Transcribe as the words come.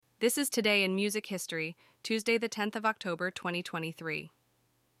This is Today in Music History, Tuesday the 10th of October, 2023.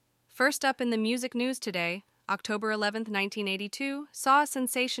 First up in the music news today, October 11th, 1982, saw a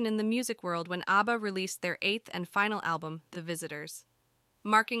sensation in the music world when ABBA released their eighth and final album, The Visitors,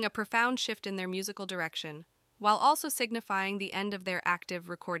 marking a profound shift in their musical direction, while also signifying the end of their active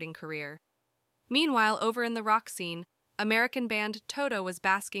recording career. Meanwhile, over in the rock scene, American band Toto was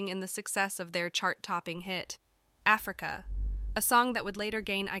basking in the success of their chart-topping hit, Africa, a song that would later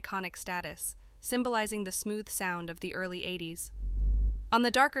gain iconic status, symbolizing the smooth sound of the early 80s. On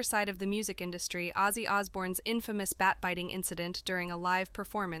the darker side of the music industry, Ozzy Osbourne's infamous bat-biting incident during a live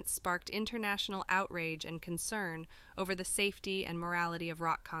performance sparked international outrage and concern over the safety and morality of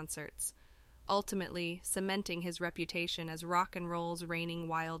rock concerts, ultimately cementing his reputation as rock and roll's reigning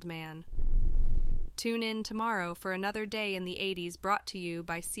wild man. Tune in tomorrow for another day in the 80s brought to you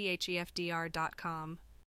by chefdr.com.